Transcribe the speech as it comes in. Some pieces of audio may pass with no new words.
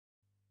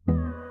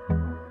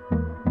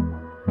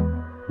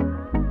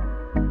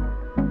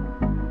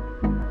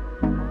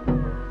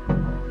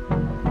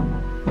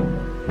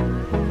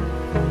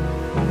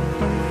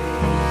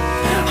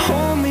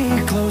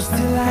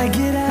gotta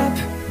get up.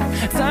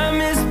 Time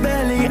is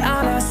barely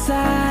on our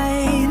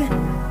side.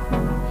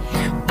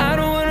 I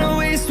don't wanna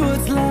waste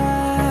what's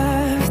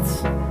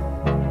left.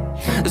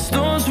 The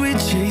storms we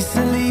chase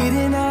are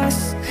leading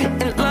us,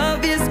 and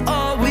love is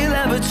all we'll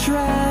ever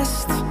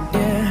trust.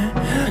 Yeah,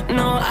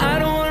 no, I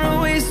don't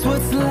wanna waste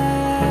what's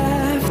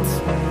left.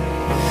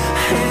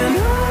 And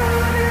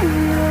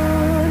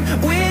on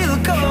we'll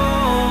go,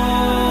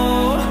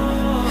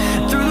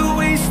 through the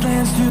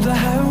wastelands, through the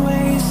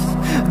highways,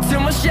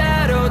 till my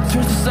shadow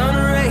turns to sun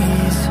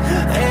rays.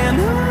 And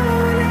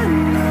on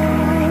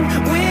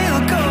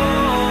we'll go,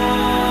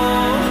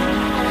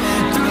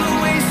 through the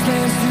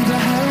wastelands, through the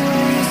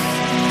highways,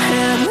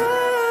 and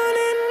on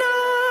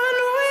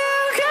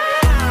we'll go.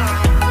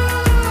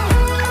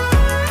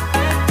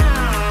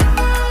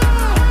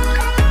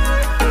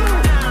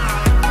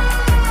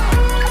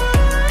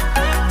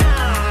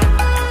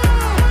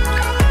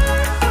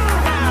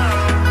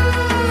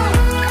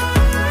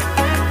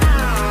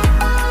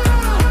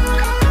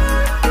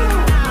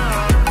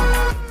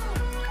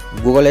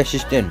 Google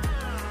Assistant.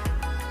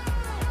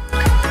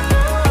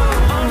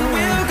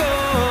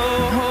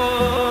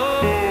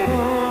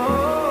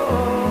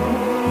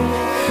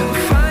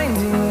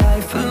 Finding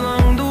life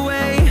along the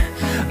way,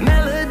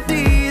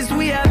 melodies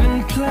we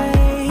haven't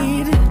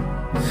played.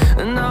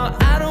 No,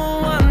 I don't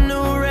want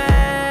no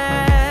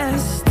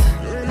rest.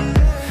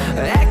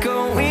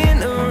 Echoing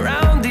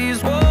around these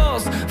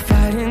walls,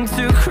 fighting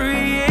to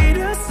create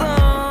a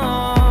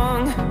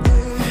song.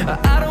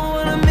 I don't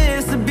wanna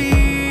miss a beat.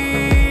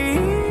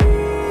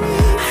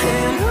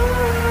 And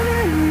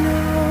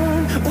on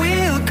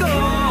we'll go,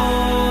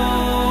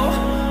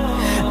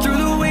 through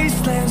the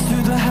wastelands,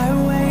 through the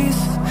highways,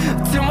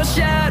 till my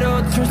shadow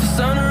turns to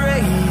sun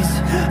rays.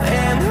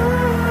 And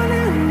on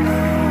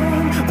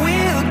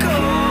we'll go,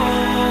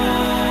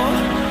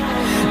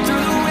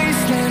 through the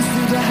wastelands,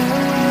 through the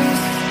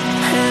highways,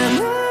 and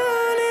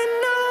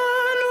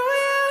on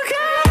we'll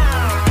go.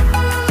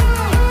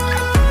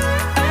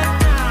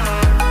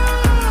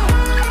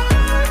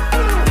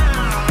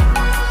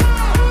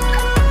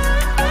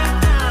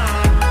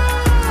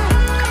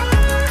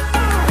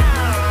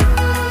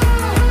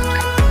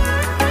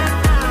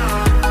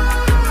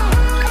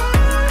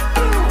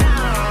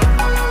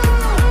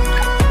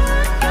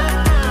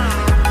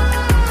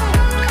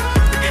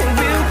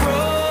 We'll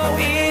grow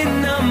in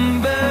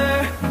number,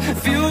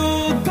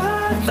 fueled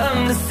by them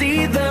to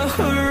see the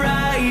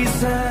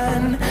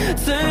horizon,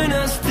 turn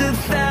us to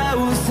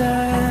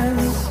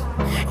thousands.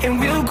 And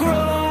we'll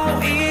grow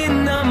in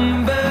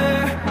number,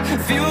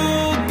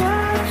 fueled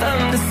by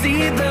them to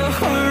see the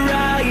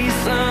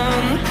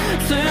horizon,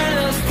 turn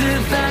us to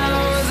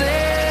thousands.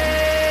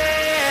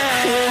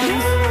 And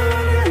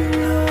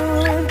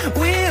on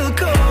we'll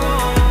go,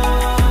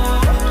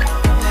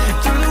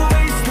 through the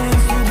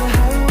wastelands, through the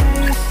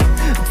highways,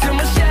 till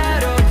my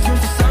shadow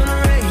turns to sun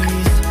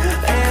rays.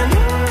 And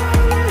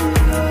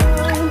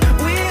on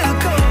we'll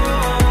go,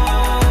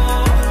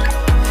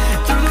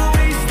 through the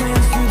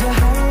wastelands, through the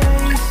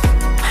highways,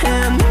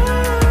 and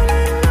on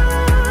we'll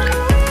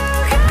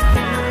go.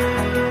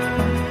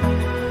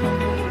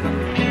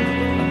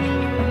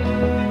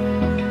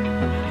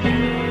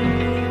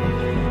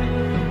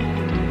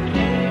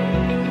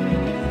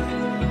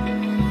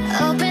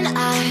 Open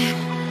eye,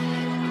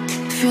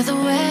 feel the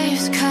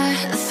waves cut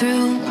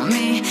through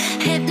me,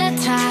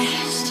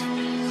 hypnotized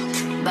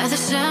by the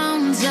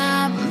sounds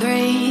I'm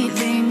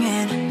breathing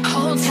in.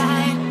 Hold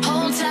tight,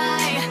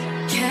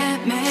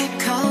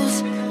 chemicals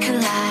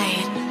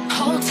collide.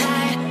 Hold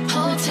tight,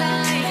 hold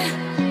tight,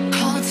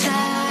 hold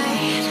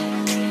tight.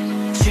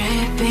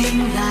 Dripping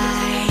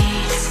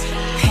lights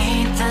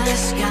paint the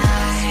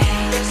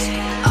skies,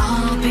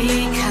 all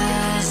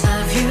because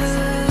of you.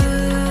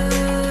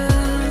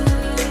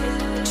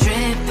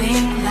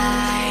 Dripping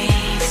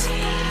lights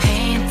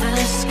paint the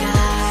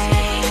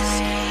skies,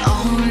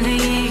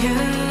 only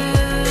you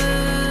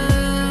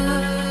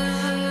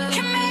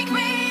can make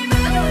me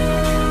move.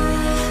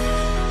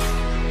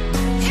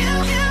 You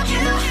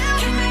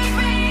can make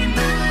me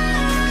move.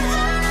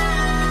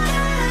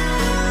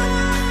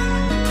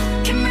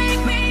 Can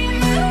make me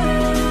move.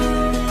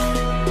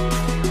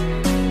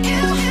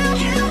 You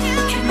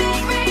can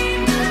make me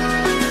move.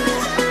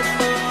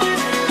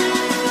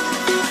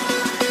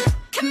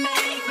 Can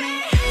make me.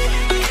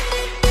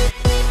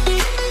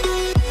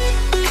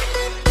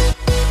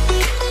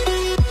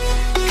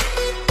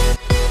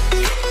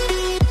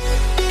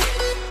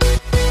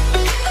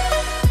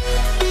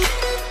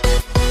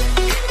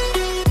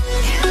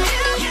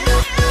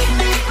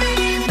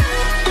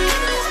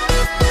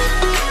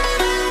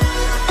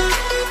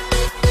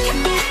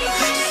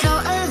 So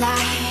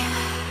alive,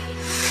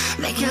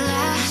 make it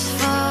last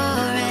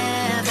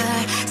forever.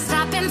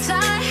 Stop in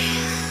time,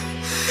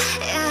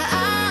 yeah,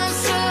 I'm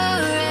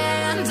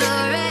surrendering.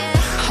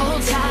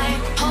 Hold tight,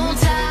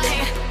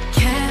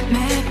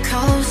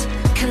 chemicals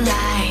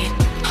collide.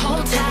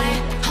 Hold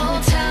tight,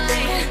 hold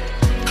tight,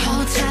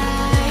 hold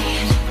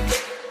tight.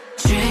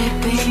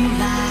 Dripping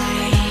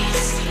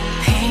lights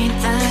paint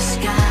the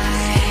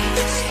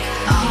skies,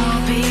 all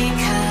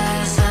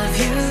because of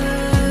you.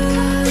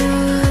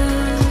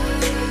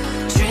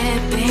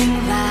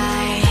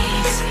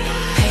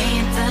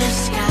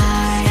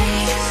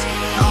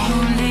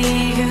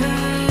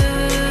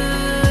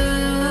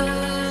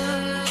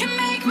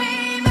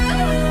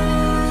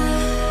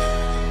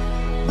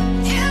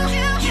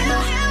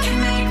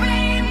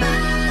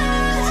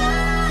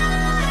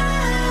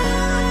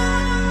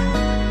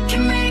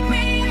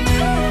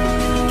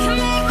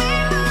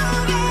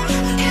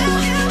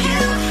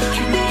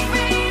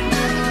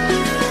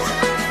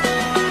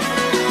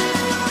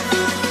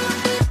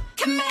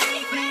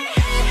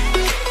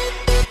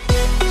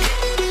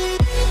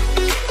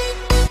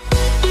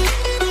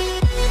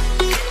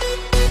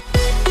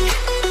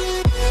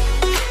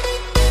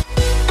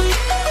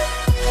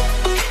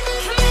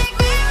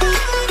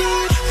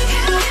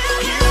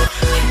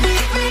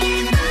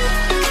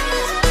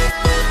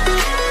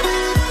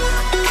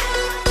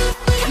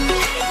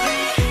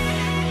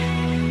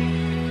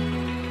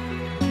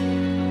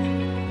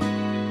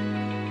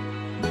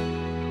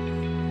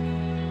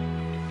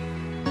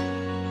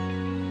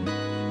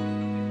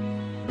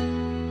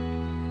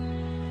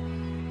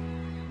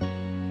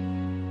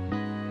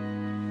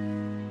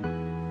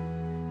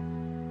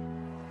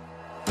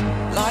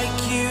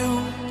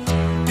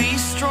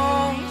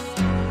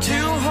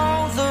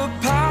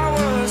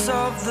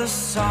 the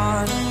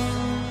sun.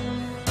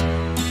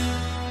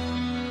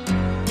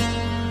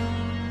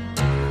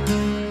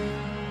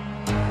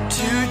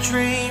 To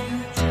dream,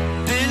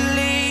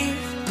 believe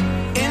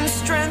in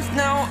strength.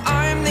 Now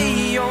I'm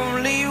the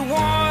only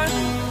one,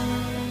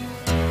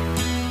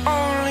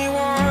 only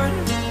one.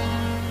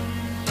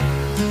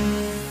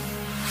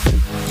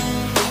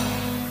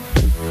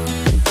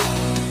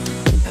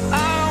 I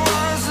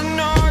was an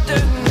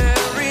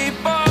ordinary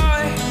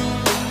boy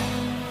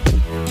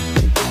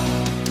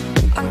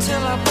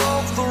until I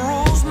broke the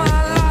rules. My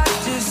life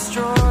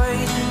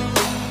destroyed,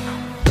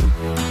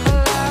 a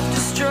life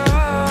destroyed.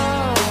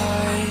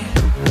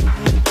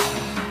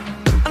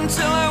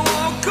 Until I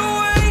walk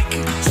awake,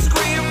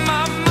 scream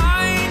my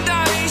mind, I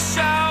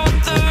shout,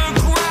 the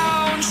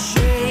ground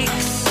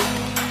shakes.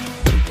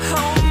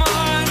 How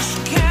much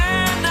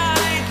can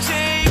I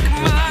take?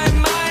 My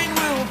mind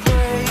will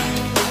break.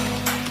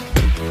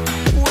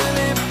 Will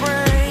it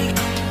break?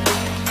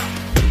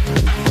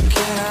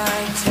 Can I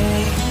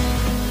take?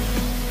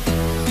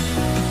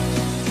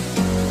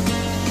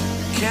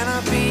 Can I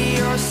be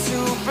your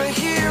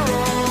superhero?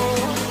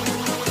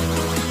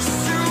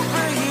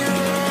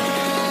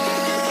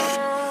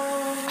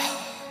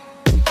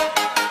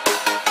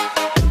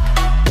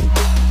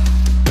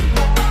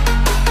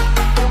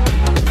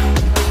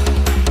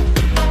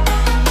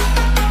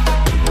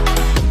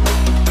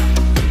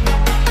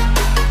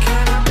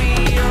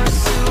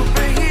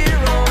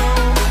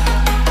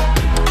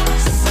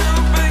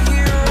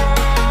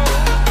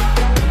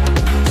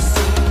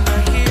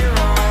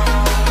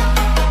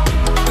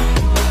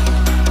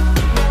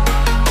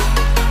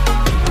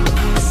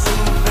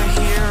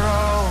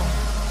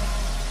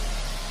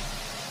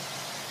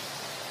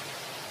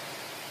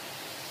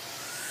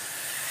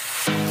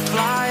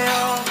 Fly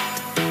up,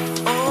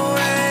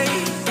 away.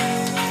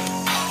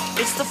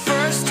 It's the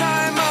first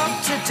time of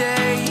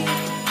today.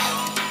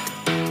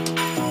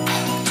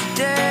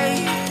 Today.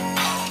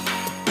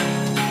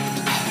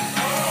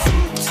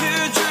 To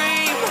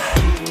dream,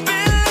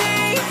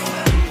 believe.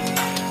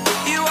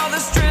 You are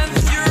the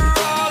strength, you're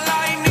all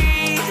I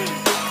need.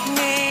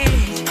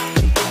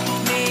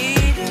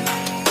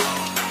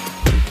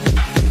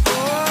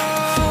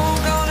 Oh,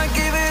 gonna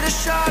give it a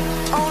shot.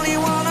 Only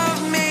one of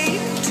me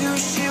to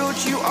shield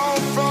you all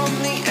from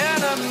the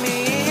enemy.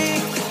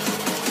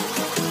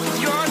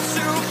 You're a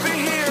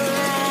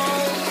superhero.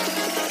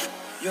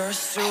 You're a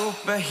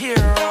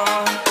superhero.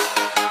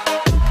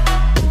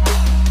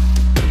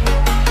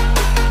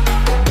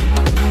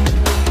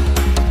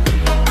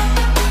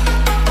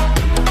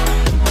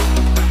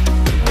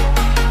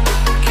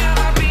 Can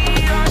I be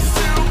your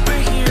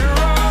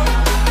superhero?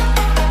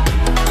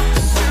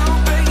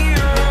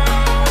 Superhero.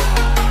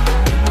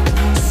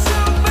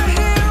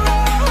 Superhero.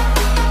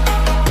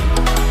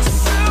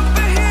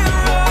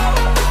 Superhero.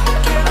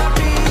 Can I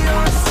be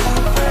your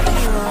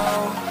superhero?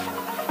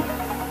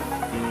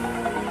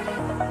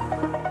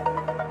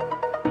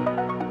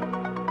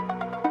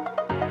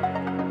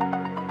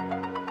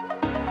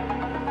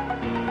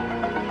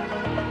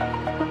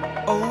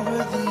 Over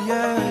the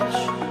edge,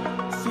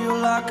 feel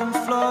like I'm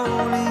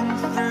floating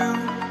through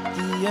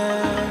the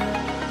air.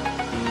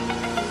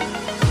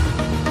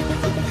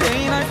 The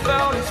pain I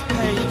felt is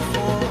paid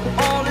for,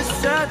 all is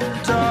said and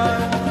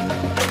done.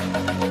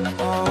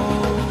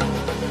 Oh,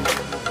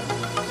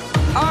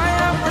 I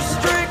am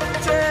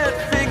restricted,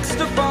 fixed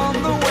upon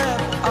the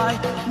web. I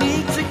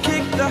need to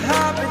kick the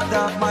habit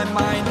that my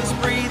mind is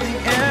breathing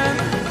in.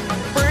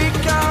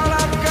 Break out,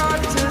 I've got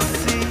to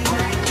see.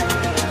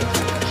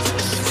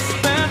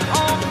 Spent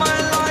all my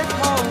life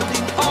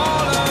holding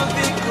all of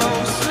it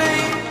closely.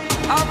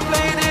 I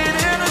played it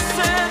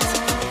innocent,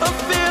 a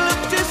feel of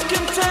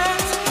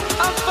discontent.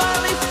 I'm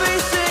finally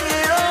facing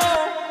it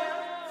all,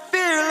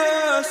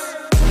 fearless.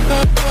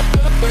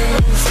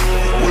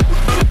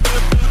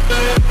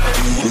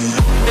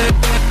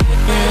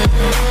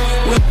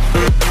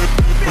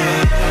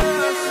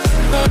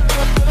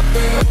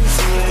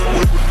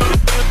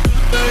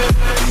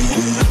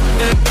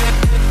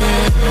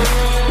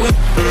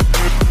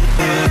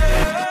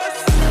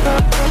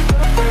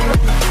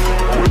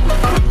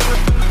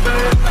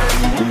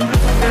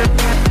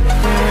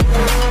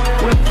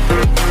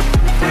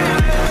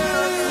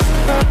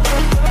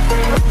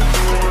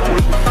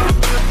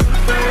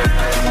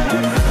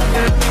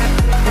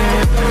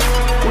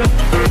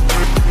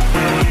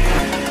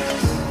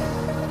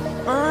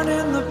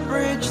 Burning the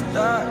bridge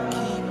that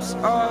keeps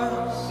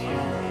us.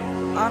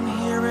 I'm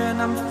here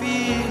and I'm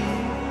feeling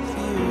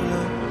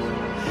fearless.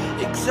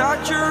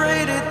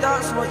 Exaggerated,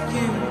 that's what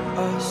you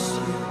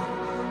assume.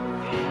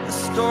 The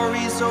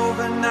story's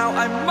over now,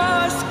 I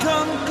must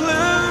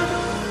conclude.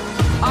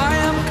 I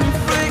am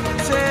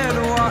conflicted,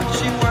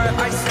 watching where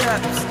I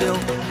step still,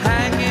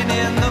 hanging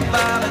in the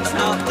balance.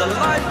 Not the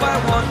life I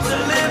want to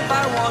live,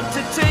 I want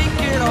to take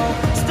it all.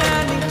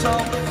 Standing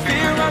tall,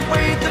 fear I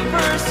weighed the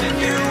person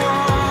you